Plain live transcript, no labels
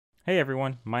Hey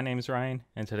everyone, my name is Ryan,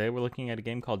 and today we're looking at a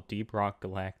game called Deep Rock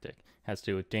Galactic. It has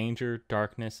to do with danger,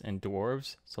 darkness, and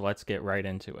dwarves, so let's get right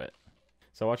into it.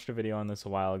 So I watched a video on this a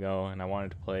while ago, and I wanted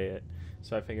to play it,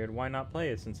 so I figured why not play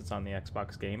it since it's on the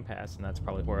Xbox Game Pass, and that's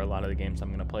probably where a lot of the games I'm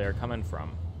going to play are coming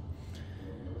from.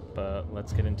 But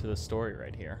let's get into the story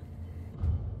right here.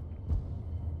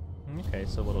 Okay,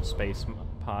 so a little space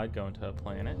pod going to a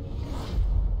planet.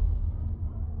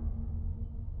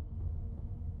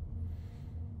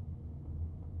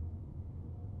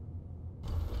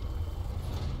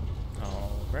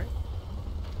 Alright.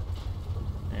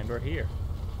 And we're here.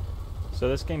 So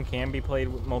this game can be played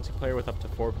with multiplayer with up to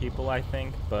 4 people, I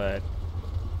think, but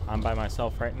I'm by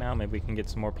myself right now. Maybe we can get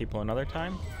some more people another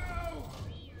time.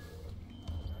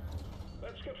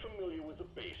 Let's get familiar with the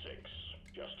basics.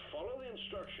 Just follow the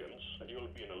instructions, and you'll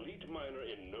be an elite miner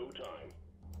in no time.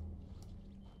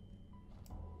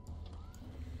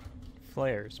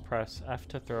 Flares. Press F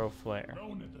to throw a flare.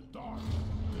 Alone in the dark.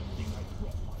 Good thing I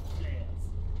brought my flares.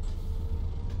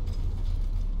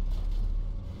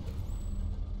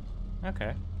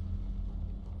 Okay.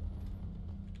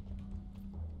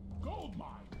 Gold mine.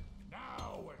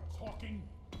 Now we're talking.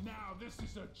 Now this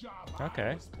is a job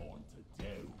Okay. I was born to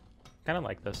do. Kind of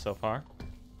like this so far.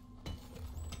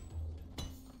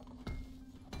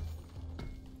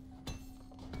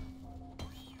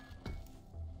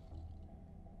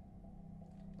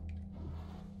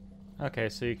 Okay,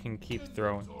 so you can keep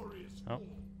throwing. Oh.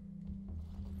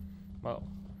 Whoa.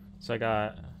 So I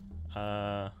got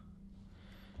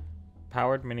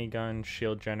powered minigun,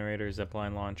 shield generator,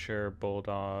 zipline launcher,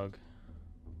 bulldog.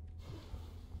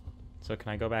 So can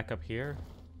I go back up here?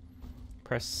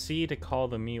 Press C to call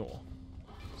the mule.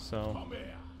 So, Come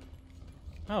here.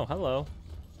 oh, hello.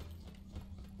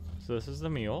 So this is the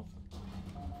mule.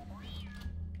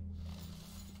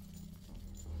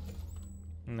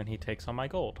 And then he takes all my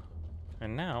gold.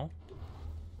 And now,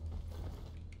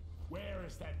 Where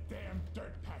is that damn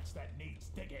dirt patch that needs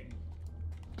digging?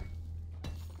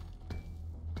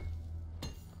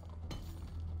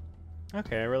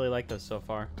 okay, I really like this so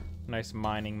far. Nice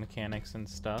mining mechanics and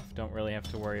stuff. Don't really have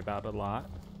to worry about a lot.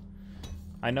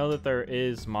 I know that there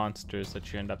is monsters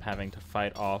that you end up having to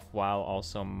fight off while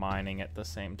also mining at the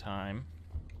same time.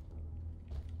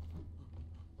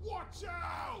 Watch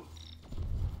out!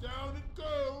 Down it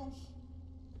goes.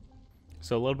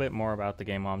 So a little bit more about the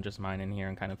game while I'm just mining here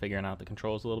and kind of figuring out the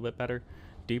controls a little bit better.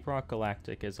 Deep Rock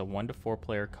Galactic is a 1 to 4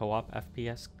 player co-op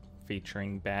FPS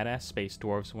featuring badass space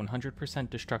dwarves, 100%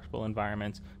 destructible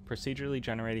environments, procedurally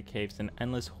generated caves, and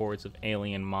endless hordes of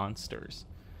alien monsters.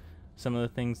 Some of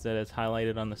the things that is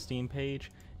highlighted on the Steam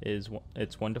page is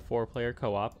it's 1 to 4 player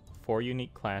co-op, 4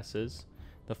 unique classes,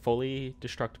 the fully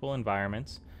destructible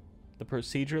environments, the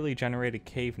procedurally generated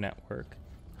cave network,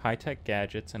 high-tech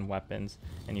gadgets and weapons,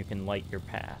 and you can light your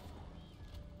path.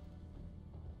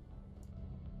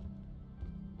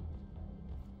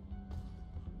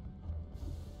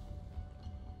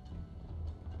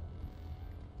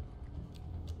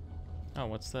 Oh,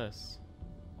 what's this?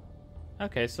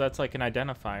 Okay, so that's like an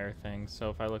identifier thing. So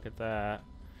if I look at that,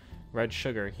 red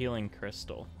sugar, healing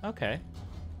crystal. Okay.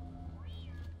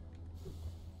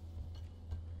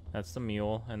 That's the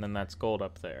mule, and then that's gold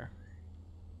up there.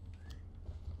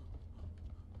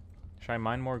 Should I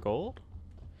mine more gold?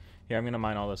 Here, I'm gonna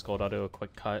mine all this gold. I'll do a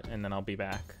quick cut, and then I'll be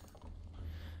back.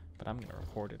 But I'm gonna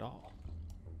record it all.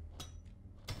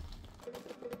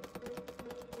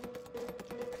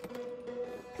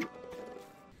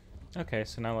 Okay,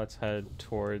 so now let's head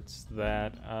towards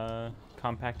that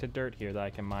compacted dirt here that I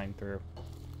can mine through.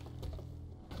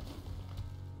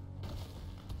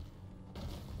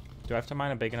 Do I have to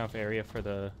mine a big enough area for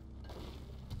the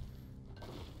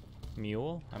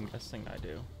mule? I'm guessing I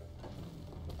do.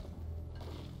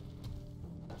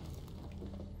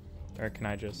 Or can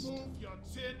I just... Move your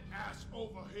tin ass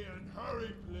over here and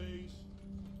hurry, please.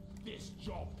 This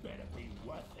job better be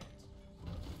worth it.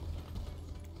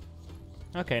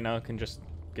 Okay, now I can just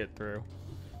get through.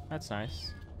 That's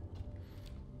nice.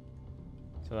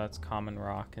 So that's common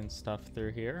rock and stuff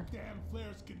through here. Damn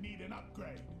flares could need an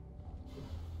upgrade.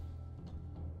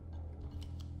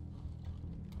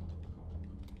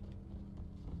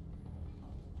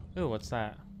 Ooh, what's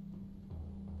that?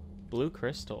 Blue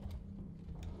crystal.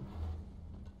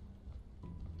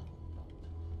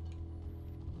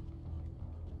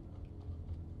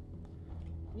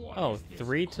 What Oh, is this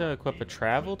 3 to equip a crap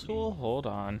travel being tool? Hold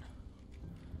on.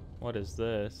 What is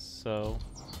this? So,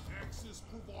 Access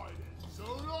provided. So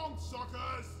long,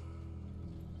 suckers!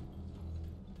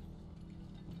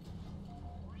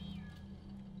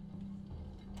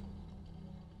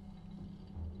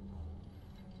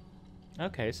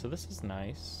 Okay, so this is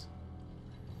nice.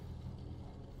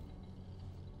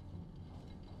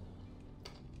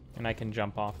 And I can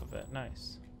jump off of it.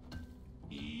 Nice.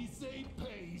 Easy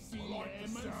peasy,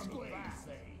 lemon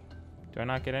squeezy. Do I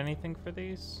not get anything for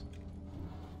these?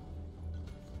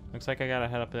 Looks like I gotta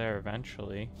head up there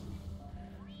eventually.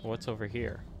 What's over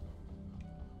here?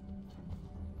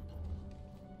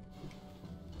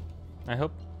 I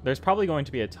hope... There's probably going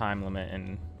to be a time limit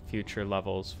in future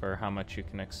levels for how much you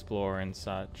can explore and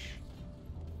such.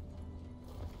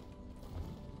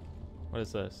 What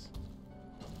is this?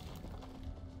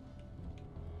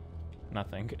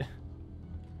 Nothing.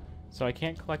 So I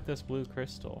can't collect this blue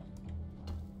crystal.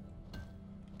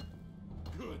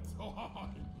 Good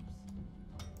times.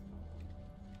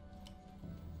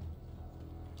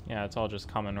 Yeah, it's all just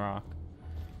common rock.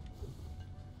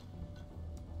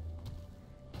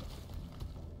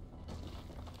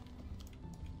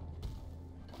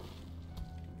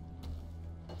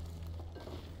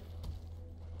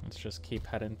 Let's just keep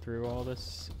heading through all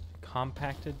this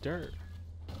compacted dirt.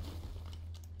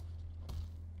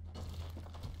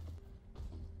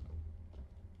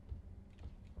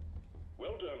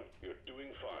 Well done. You're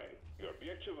doing fine. Your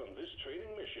objective on this training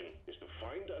mission is to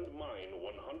find and mine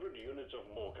 100 units of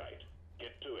morkite.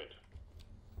 Get to it.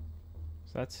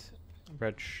 So that's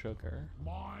red sugar.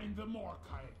 Mine the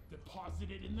morkite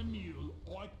deposited in the mule.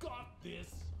 I got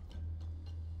this.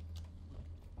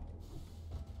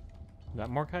 Is that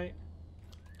morkite?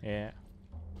 Yeah.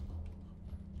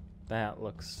 That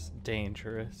looks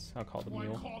dangerous. I'll call the I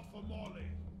mule. called for Molly.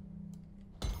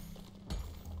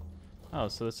 Oh,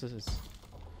 so this is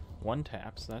one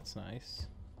tap, so that's nice.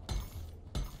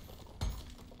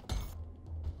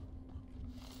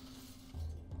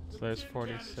 So there's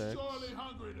 46. Sorely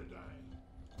hungry today.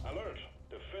 Alert!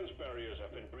 Defense barriers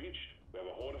have been breached. We have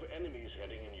a horde of enemies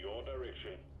heading in your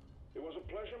direction. It was a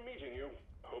pleasure meeting you.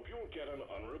 Hope you'll get an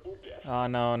honorable death. Oh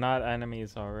no, not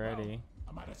enemies already. Well,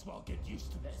 I might as well get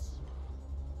used to this.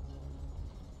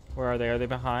 Where are they? Are they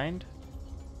behind?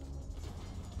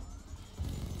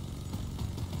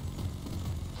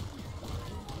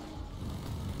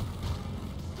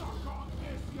 Suck on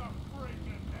this, you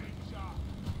freaking nature.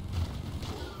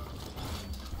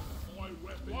 My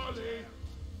weapon. Molly.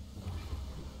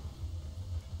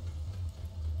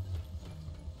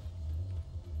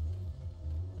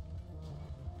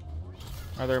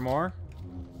 Are there more?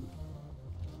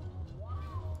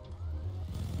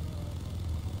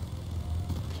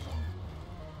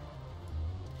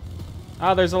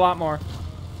 Oh, there's a lot more.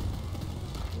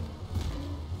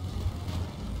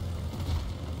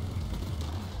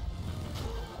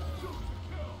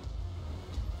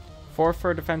 Four for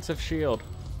a defensive shield.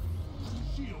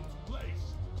 Shield placed.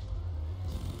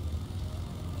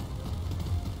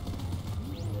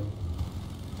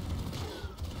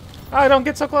 Oh, don't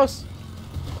get so close.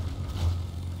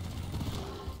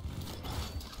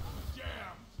 Jam.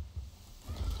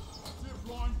 Zip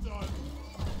line done.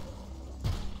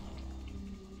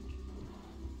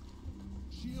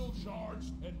 Shield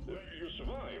charged and ready. You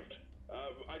survived.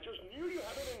 I just knew you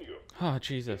had it in you. Oh,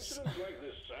 Jesus. Incidents like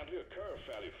this sadly occur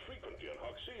fairly frequently in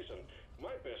hawk season.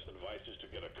 My best advice is to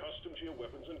get accustomed to your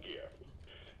weapons and gear.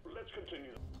 Let's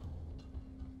continue.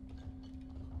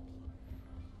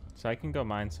 So I can go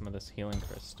mine some of this healing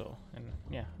crystal. And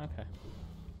yeah, okay.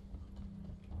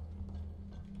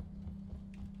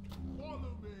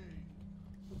 Follow me.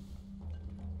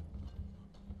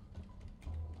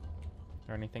 Is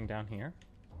there anything down here?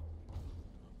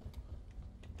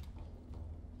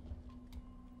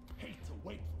 Hate to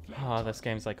wait. Oh, this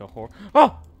game's like a horror.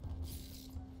 Oh!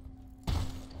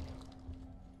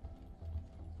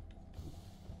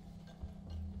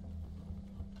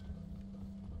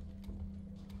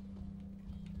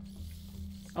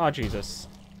 Oh, Jesus.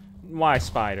 Why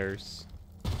spiders?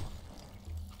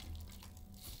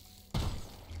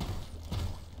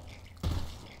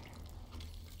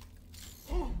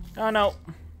 Oh, no.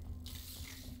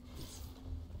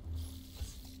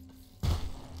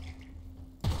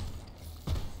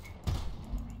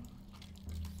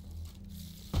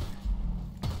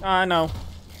 No.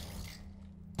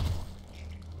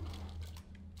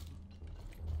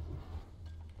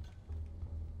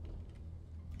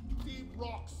 Deep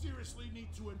Rock seriously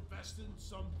need to invest in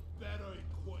some better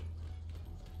equipment.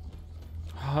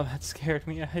 Oh, that scared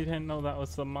me. I didn't know that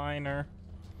was the miner.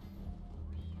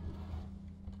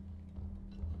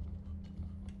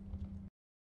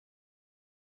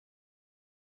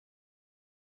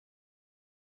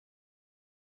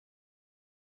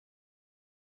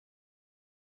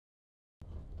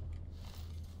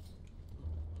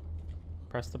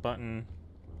 Press the button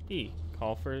E.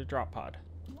 Call for a drop pod.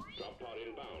 Drop pod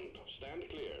inbound. Stand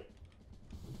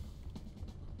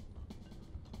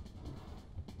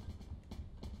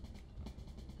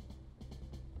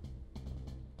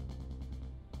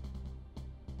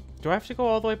Do I have to go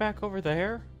all the way back over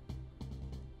there?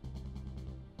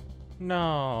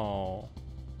 No.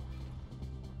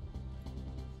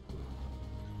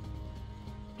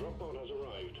 Drop pod has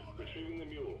arrived. Retrieving the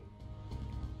mule.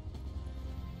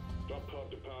 Drop pod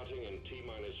departing in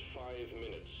T-minus 5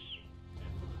 minutes.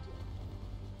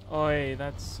 Oi,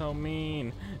 that's so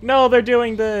mean. No, they're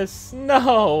doing this!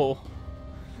 No!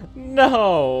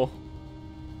 No!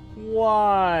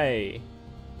 Why?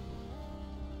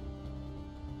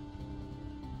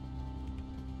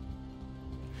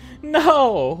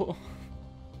 No!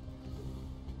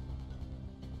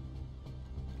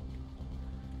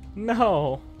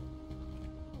 No!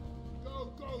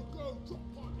 Go, go, go! Drop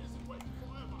pod isn't waiting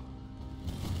forever!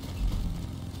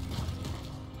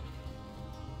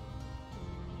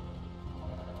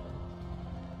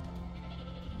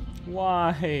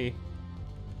 Why?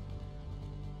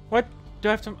 What? Do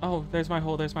I have to... Oh, there's my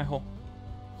hole, there's my hole.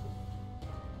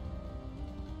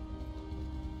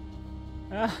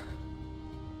 Ah.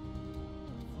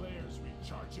 Flares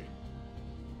recharging.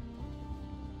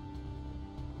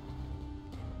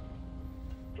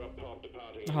 Drop pod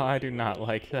departing. Oh, I do not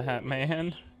like that,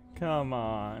 man. Come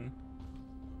on.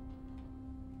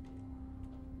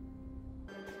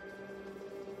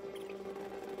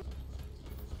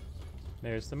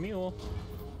 There's the mule.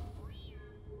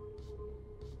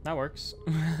 That works.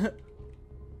 Come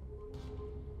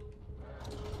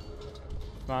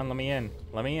on, let me in.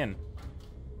 Let me in.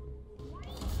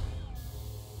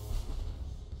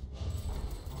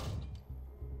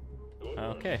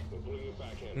 Okay. We're pulling you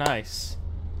back in. Nice.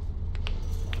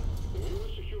 The mule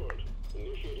is secured.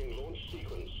 Initiating launch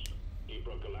sequence. Deep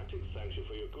Rock Galactic thanks you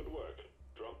for your good work.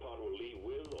 Drop pod will leave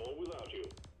with or without you.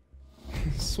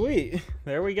 Sweet.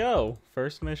 There we go.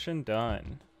 First mission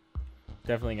done.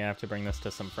 Definitely gonna have to bring this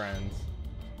to some friends.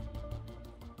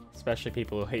 Especially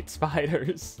people who hate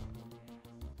spiders.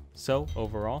 So,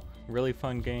 overall, really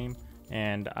fun game,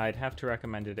 and I'd have to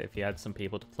recommend it if you had some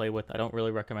people to play with. I don't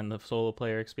really recommend the solo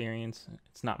player experience.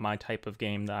 It's not my type of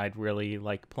game that I'd really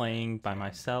like playing by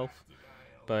myself.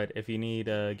 But if you need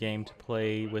a game to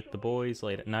play with the boys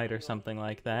late at night or something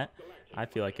like that, I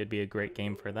feel like it'd be a great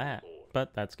game for that.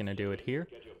 But that's gonna do it here.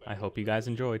 I hope you guys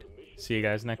enjoyed. See you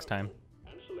guys next time.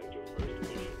 And select your first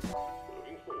mission.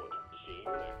 Looking forward to seeing you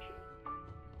in action.